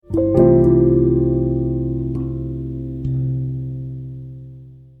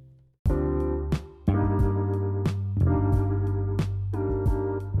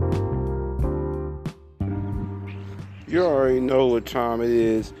what time it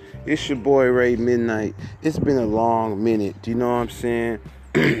is. It's your boy Ray Midnight. It's been a long minute. Do you know what I'm saying?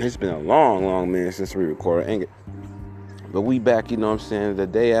 It's been a long minute since we recorded. But we back, you know what I'm saying, the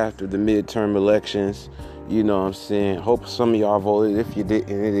day after the midterm elections. You know what I'm saying? Hope some of y'all voted. If you didn't,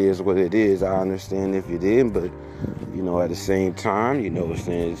 it is what it is. I understand if you didn't, but, you know, at the same time, you know what I'm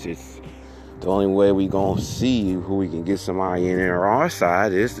saying, it's the only way we gonna see who we can get somebody in on our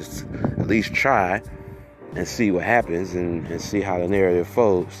side is to at least try and see what happens and see how the narrative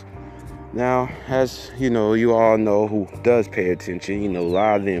folds. Now, as you know, you all know who does pay attention, you know, a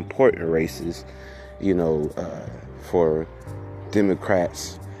lot of the important races, you know, for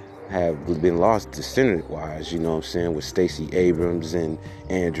Democrats have been lost to Senate-wise, you know what I'm saying, with Stacey Abrams and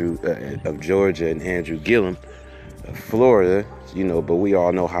Andrew of Georgia and Andrew Gillum of Florida, you know, but we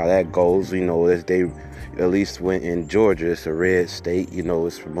all know how that goes. You know, as they at least went in Georgia, it's a red state, you know,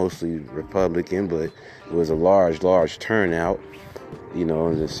 it's mostly Republican, but it was a large turnout, you know,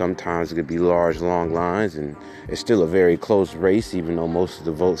 and sometimes it could be large, long lines, and it's still a very close race, even though most of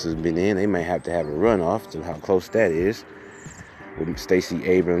the votes has been in. They may have to have a runoff to how close that is. With Stacey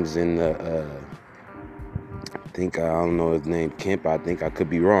Abrams and I don't know his name, Kemp. I think I could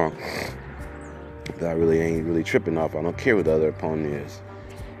be wrong, but I really ain't really tripping off. I don't care what the other opponent is,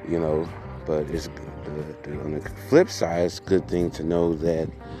 you know. But it's on the flip side, it's a good thing to know that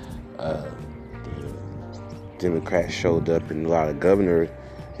the Democrats showed up in a lot of governor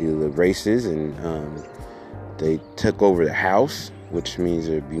races, and they took over the House, which means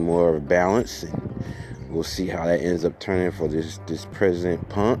there'd be more of a balance. And we'll see how that ends up turning for this President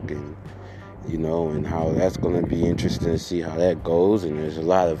Punk, and you know, and how that's going to be interesting to see how that goes. And there's a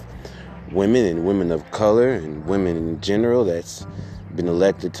lot of women and women of color and women in general that's been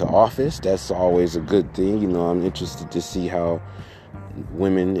elected to office. That's always a good thing. You know, I'm interested to see how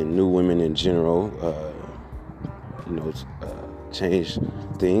women and new women in general, change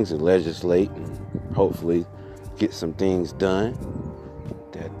things and legislate and hopefully get some things done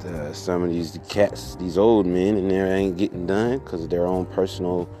that some of these cats, these old men in there ain't getting done because of their own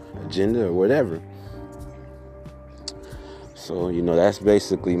personal agenda or whatever. So, you know, that's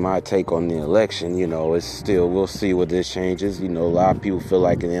basically my take on the election. You know, it's still, we'll see what this changes. You know, a lot of people feel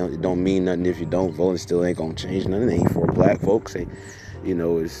like it don't mean nothing if you don't vote. It still ain't gonna change nothing. It ain't for black folks. You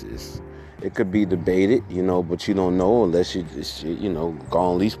know, it could be debated, you know, but you don't know unless you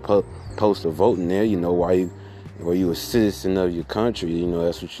go at least post a vote in there, you know, while you a citizen of your country. You know,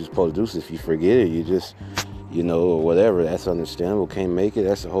 that's what you're supposed to do. So if you forget it, you just, you know, or whatever, that's understandable. Can't make it,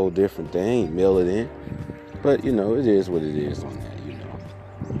 that's a whole different thing. Mail it in. But, you know, it is what it is on that, you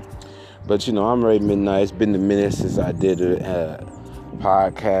know. But, you know, I'm Ray Midnight. It's been a minute since I did a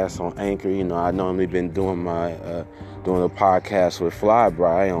podcast on Anchor. You know, I normally been doing a podcast with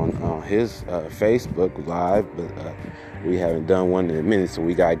Flyby on his Facebook Live, but we haven't done one in a minute, so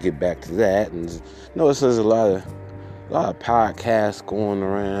we got to get back to that. And you know, there's a lot of podcasts going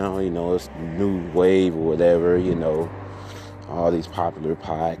around, you know, it's new wave or whatever, you know. All these popular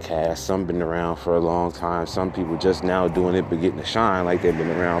podcasts, some been around for a long time. Some people just now doing it but getting to shine like they've been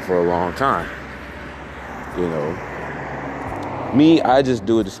around for a long time. You know, me, I just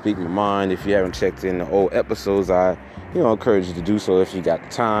do it to speak my mind. If you haven't checked in the old episodes, I, you know, encourage you to do so if you got the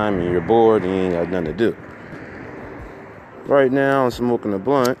time and you're bored and you ain't got nothing to do. Right now, I'm smoking a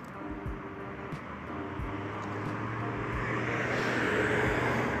blunt.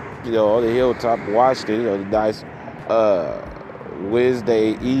 You know, the Hilltop watched it, you know, the nice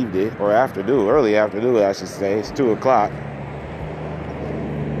Wednesday evening, or afternoon, early afternoon, I should say. It's 2 o'clock.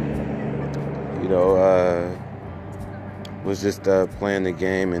 You know, was just playing the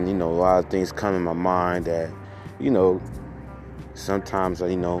game, and, you know, a lot of things come in my mind that, you know, sometimes,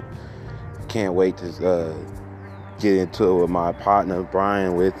 you know, can't wait to get into it with my partner,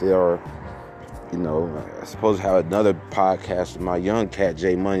 Brian, with it, or, you know, I suppose to have another podcast with my young cat,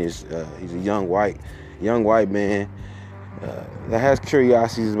 Jay Money. He's a young white man that has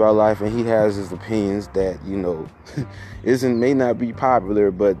curiosities about life, and he has his opinions that, you know, may not be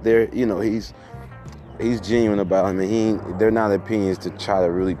popular, but they're, you know, he's genuine about them, and they're not opinions to try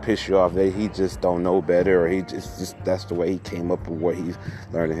to really piss you off. He just don't know better, or he just that's the way he came up with what he's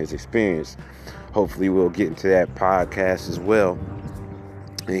learned in his experience. Hopefully we'll get into that podcast as well.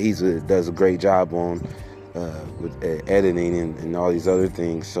 And he does a great job on with editing and all these other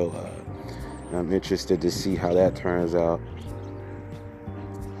things. So I'm interested to see how that turns out.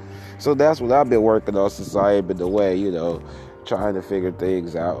 So that's what I've been working on since I've been away, you know, trying to figure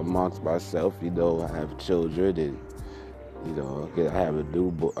things out amongst myself. You know, I have children, and, you know, I have a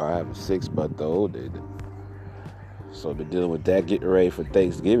 6-month-old, and So been dealing with that, getting ready for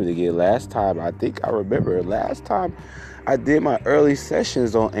Thanksgiving again. Last time I did my early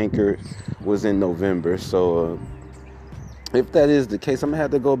sessions on Anchor was in November. So if that is the case, I'm gonna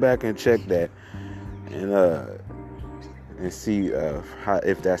have to go back and check that and see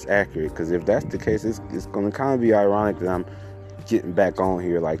if that's accurate. Because if that's the case, it's gonna kind of be ironic that I'm getting back on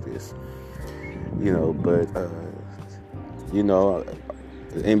here like this, But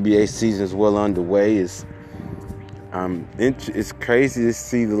the NBA season is well underway. It's crazy to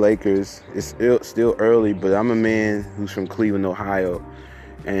see the Lakers. It's still early, but I'm a man who's from Cleveland, Ohio,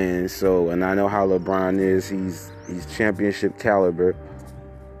 and I know how LeBron is. He's championship caliber.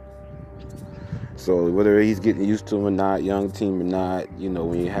 So whether he's getting used to him or not, young team or not,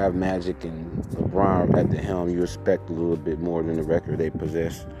 when you have Magic and LeBron at the helm, you expect a little bit more than the record they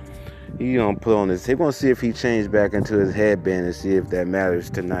possess. He gonna put on his. He gonna see if he changed back into his headband and see if that matters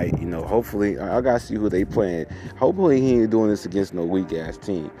tonight. Hopefully, I gotta see who they playing. Hopefully, he ain't doing this against no weak ass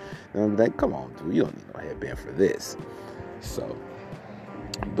team. And I'm like, come on, dude, you don't need no headband for this. So,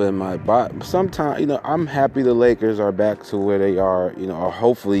 but sometimes, I'm happy the Lakers are back to where they are. Or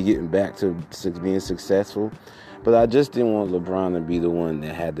hopefully getting back to being successful. But I just didn't want LeBron to be the one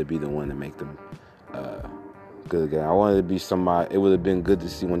that had to be the one to make them. Good again. I wanted to be somebody. It would have been good to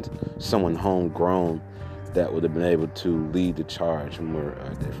see someone homegrown that would have been able to lead the charge more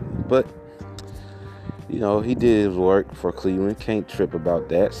differently. But he did his work for Cleveland. Can't trip about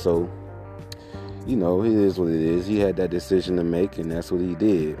that. So it is what it is. He had that decision to make, and that's what he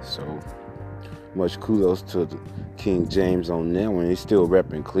did. So much kudos to King James on that one. He's still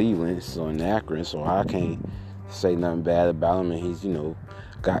repping Cleveland, so in Akron. So I can't say nothing bad about him. And he's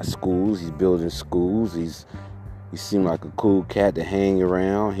got schools. He's building schools. He seemed like a cool cat to hang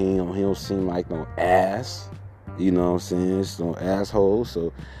around. He don't seem like no ass. You know what I'm saying? It's no asshole.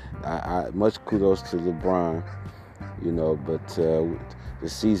 So I much kudos to LeBron. But the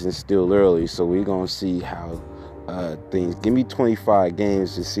season's still early, so we're gonna see how things. Give me 25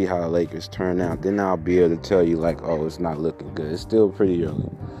 games to see how the Lakers turn out. Then I'll be able to tell you oh, it's not looking good. It's still pretty early.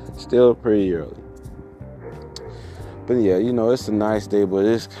 But yeah, it's a nice day, but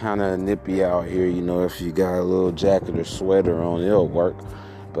it's kind of nippy out here. If you got a little jacket or sweater on, it'll work.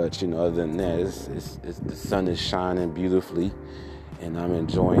 But other than that, it's the sun is shining beautifully, and I'm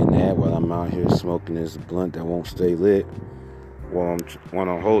enjoying that while I'm out here smoking this blunt that won't stay lit while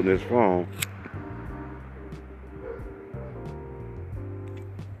I'm holding this phone.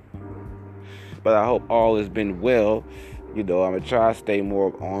 But I hope all has been well. I'm gonna try to stay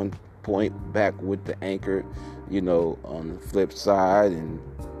more on point back with the Anchor. On the flip side, and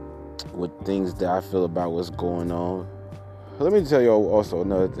with things that I feel about what's going on. Let me tell you also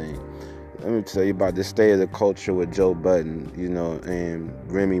another thing. Let me tell you about the state of the culture with Joe Budden, and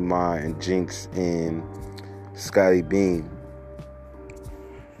Remy Ma and Jinx and Scotty Beam.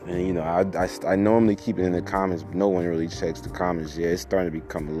 And, I normally keep it in the comments, but no one really checks the comments yet. It's starting to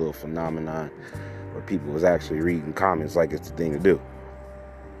become a little phenomenon where people was actually reading comments like it's the thing to do.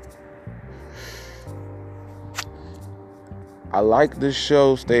 I like this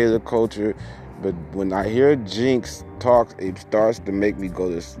show, State of the Culture, but when I hear Jinx talk, it starts to make me go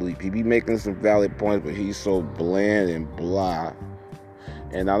to sleep. He be making some valid points, but he's so bland and blah.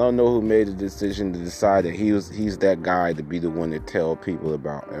 And I don't know who made the decision to decide that he's that guy to be the one to tell people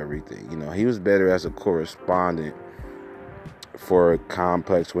about everything. He was better as a correspondent for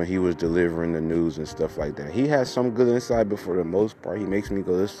Complex when he was delivering the news and stuff like that. He has some good insight, but for the most part, he makes me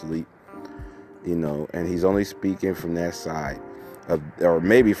go to sleep. And he's only speaking from that side, or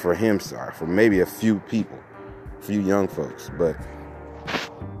maybe for him, for maybe a few people, a few young folks. But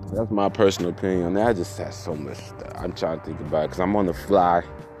that's my personal opinion on that. I just have so much stuff I'm trying to think about, because I'm on the fly.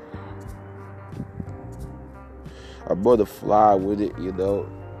 I'm on the fly with it,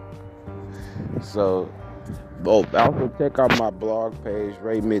 So, also check out my blog page,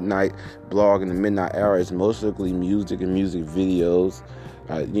 Ray Midnight blog in the midnight hour. It's mostly music and music videos.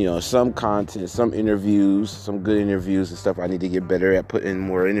 Some content, some interviews, some good interviews and stuff. I need to get better at putting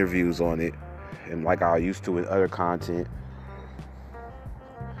more interviews on it, and like I used to with other content.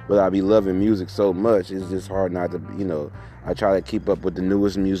 But I be loving music so much, it's just hard not to, I try to keep up with the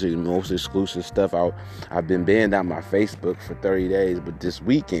newest music and most exclusive stuff. I've been banned out my Facebook for 30 days, but this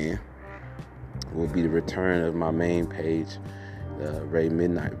weekend will be the return of my main page, Ray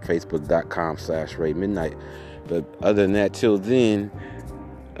Midnight, facebook.com/Ray Midnight. But other than that, till then,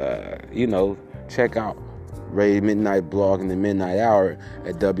 check out Ray Midnight blog in the midnight hour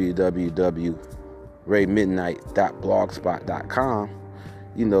at www.raymidnight.blogspot.com.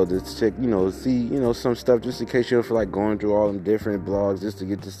 to check, see, some stuff just in case you don't feel like going through all them different blogs just to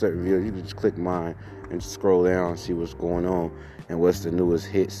get to certain videos. You can just click mine and scroll down and see what's going on and what's the newest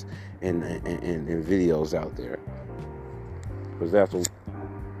hits and videos out there. Because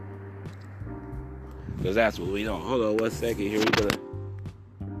that's what we know. Hold on 1 second here. We gotta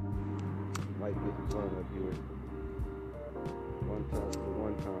might get one up here. One time.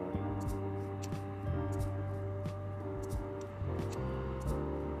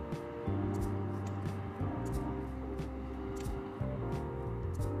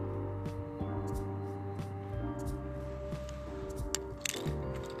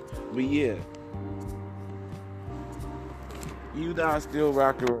 But yeah, you guys still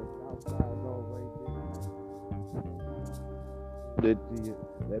rocking outside, no way.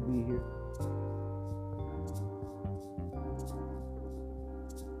 That be here.